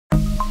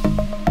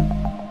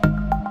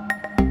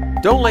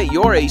Don't let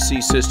your AC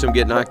system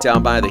get knocked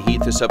out by the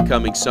heat this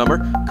upcoming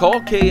summer.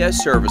 Call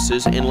KS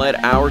Services and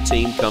let our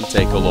team come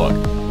take a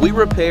look. We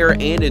repair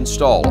and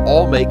install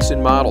all makes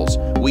and models.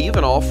 We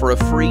even offer a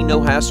free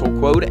no-hassle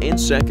quote and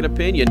second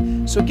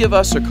opinion, so give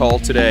us a call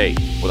today.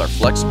 With our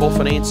flexible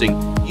financing,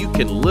 you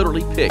can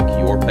literally pick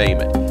your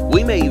payment.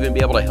 We may even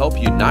be able to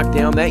help you knock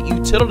down that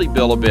utility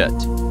bill a bit.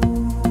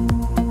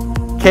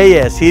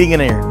 KS Heating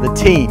and Air, the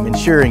team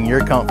ensuring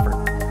your comfort.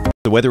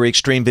 The Weather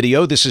Xtreme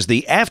video. This is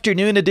the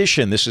afternoon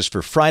edition. This is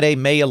for Friday,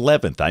 May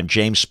 11th. I'm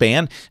James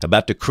Spann,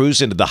 about to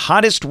cruise into the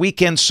hottest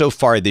weekend so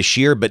far this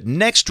year, but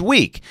next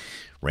week,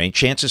 rain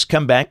chances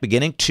come back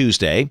beginning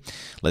Tuesday.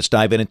 Let's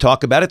dive in and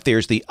talk about it.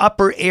 There's the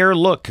upper air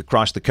look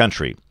across the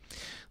country.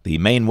 The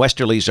main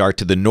westerlies are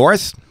to the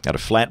north, got a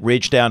flat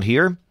ridge down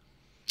here,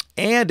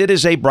 and it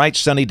is a bright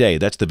sunny day.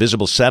 That's the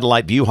visible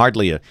satellite view,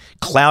 hardly a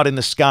cloud in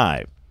the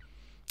sky.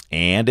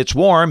 And it's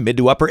warm, mid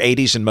to upper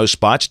 80s in most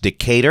spots.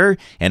 Decatur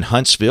and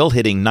Huntsville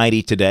hitting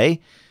 90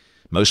 today.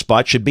 Most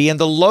spots should be in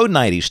the low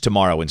 90s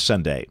tomorrow and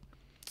Sunday.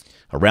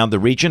 Around the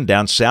region,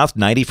 down south,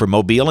 90 for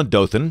Mobile and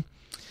Dothan.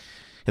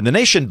 And the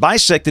nation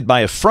bisected by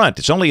a front.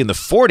 It's only in the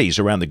 40s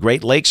around the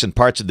Great Lakes and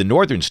parts of the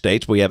northern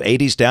states. We have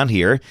 80s down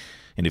here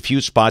and a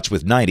few spots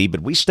with 90,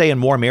 but we stay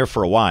in warm air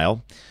for a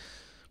while.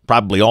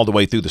 Probably all the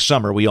way through the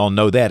summer. We all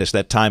know that. It's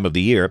that time of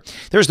the year.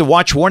 There's the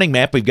watch warning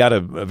map. We've got a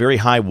very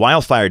high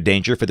wildfire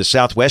danger for the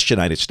southwest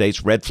United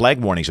States. Red flag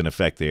warnings in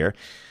effect there.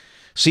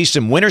 See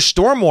some winter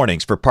storm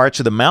warnings for parts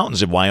of the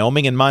mountains of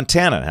Wyoming and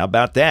Montana. How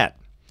about that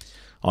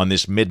on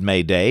this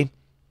mid-May day?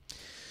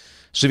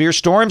 Severe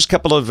storms,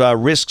 couple of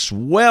risks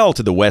well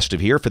to the west of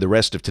here for the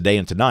rest of today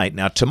and tonight.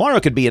 Now, tomorrow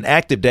could be an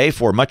active day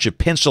for much of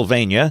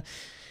Pennsylvania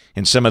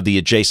and some of the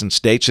adjacent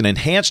states. An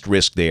enhanced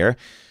risk there.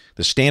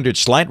 The standard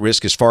slight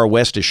risk as far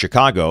west as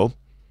Chicago.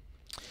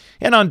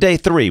 And on day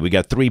 3, we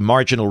got 3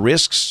 marginal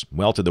risks,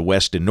 well to the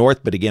west and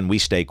north, but again, we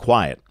stay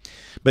quiet.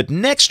 But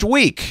next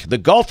week, the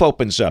Gulf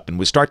opens up and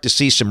we start to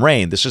see some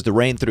rain. This is the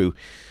rain through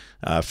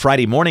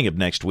Friday morning of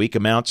next week,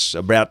 amounts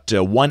about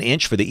 1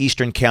 inch for the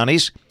eastern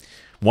counties,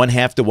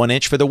 1/2 to 1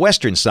 inch for the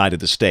western side of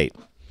the state.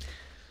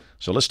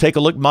 So let's take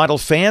a look, model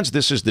fans.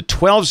 This is the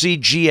 12Z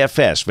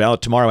GFS,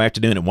 valid tomorrow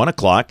afternoon at 1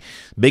 o'clock.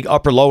 Big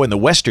upper low in the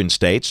western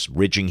states,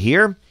 ridging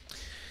here.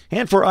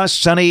 And for us,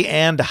 sunny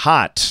and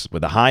hot,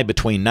 with a high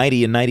between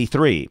 90 and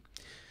 93.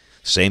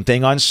 Same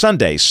thing on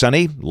Sunday.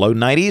 Sunny, low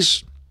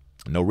 90s,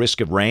 no risk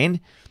of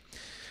rain.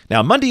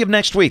 Now, Monday of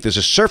next week, there's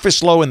a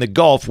surface low in the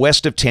Gulf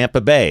west of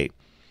Tampa Bay.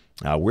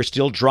 We're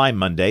still dry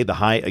Monday. The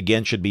high,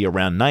 again, should be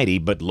around 90.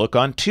 But look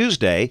on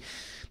Tuesday,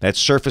 that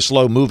surface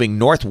low moving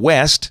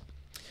northwest.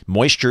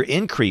 Moisture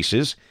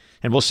increases,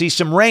 and we'll see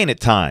some rain at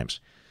times.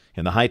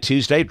 And the high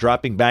Tuesday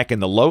dropping back in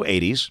the low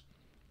 80s.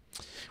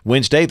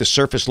 Wednesday, the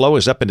surface low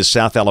is up into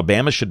South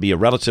Alabama. Should be a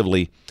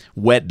relatively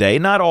wet day.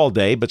 Not all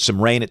day, but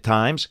some rain at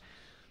times.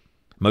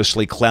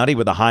 Mostly cloudy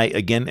with a high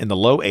again in the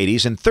low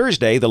 80s. And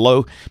Thursday, the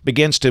low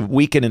begins to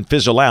weaken and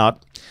fizzle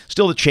out.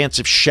 Still a chance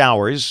of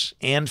showers.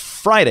 And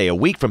Friday, a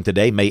week from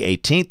today, May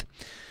 18th,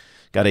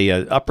 got a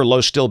upper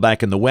low still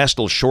back in the west,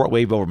 a little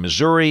shortwave over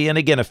Missouri. And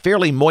again, a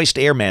fairly moist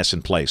air mass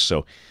in place.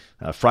 So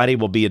Friday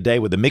will be a day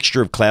with a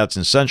mixture of clouds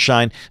and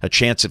sunshine, a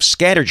chance of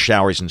scattered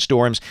showers and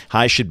storms.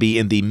 Highs should be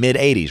in the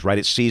mid-80s, right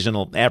at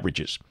seasonal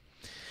averages.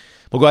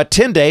 We'll go out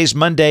 10 days,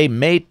 Monday,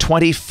 May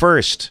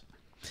 21st.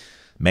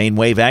 Main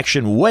wave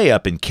action way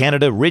up in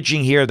Canada,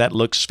 ridging here. That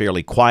looks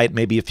fairly quiet,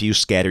 maybe a few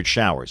scattered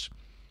showers.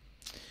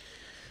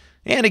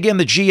 And again,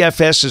 the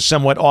GFS is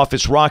somewhat off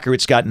its rocker.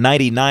 It's got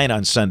 99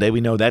 on Sunday.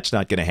 We know that's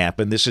not going to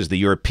happen. This is the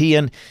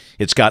European.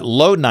 It's got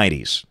low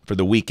 90s for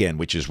the weekend,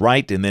 which is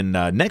right. And then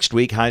next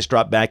week, highs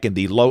drop back in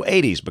the low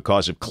 80s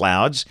because of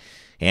clouds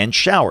and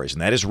showers,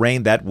 and that is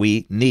rain that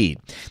we need.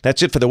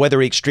 That's it for the Weather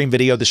Xtreme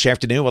video this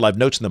afternoon. We'll have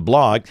notes in the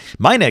blog.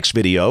 My next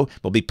video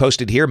will be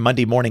posted here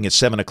Monday morning at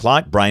 7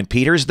 o'clock. Brian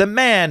Peters, the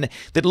man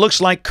that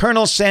looks like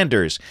Colonel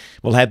Sanders.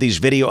 We'll have these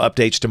video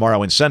updates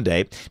tomorrow and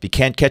Sunday. If you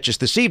can't catch us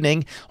this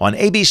evening, on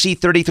ABC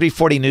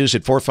 3340 News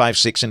at 4, 5,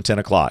 6, and 10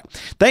 o'clock.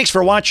 Thanks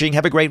for watching.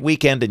 Have a great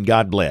weekend, and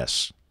God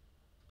bless.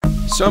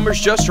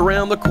 Summer's just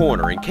around the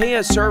corner, and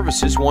KS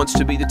Services wants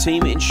to be the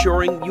team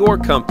ensuring your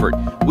comfort.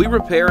 We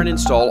repair and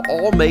install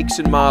all makes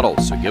and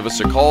models, so give us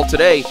a call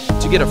today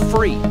to get a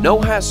free,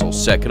 no-hassle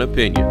second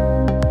opinion.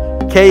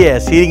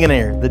 KS Heating and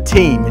Air, the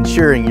team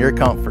ensuring your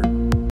comfort.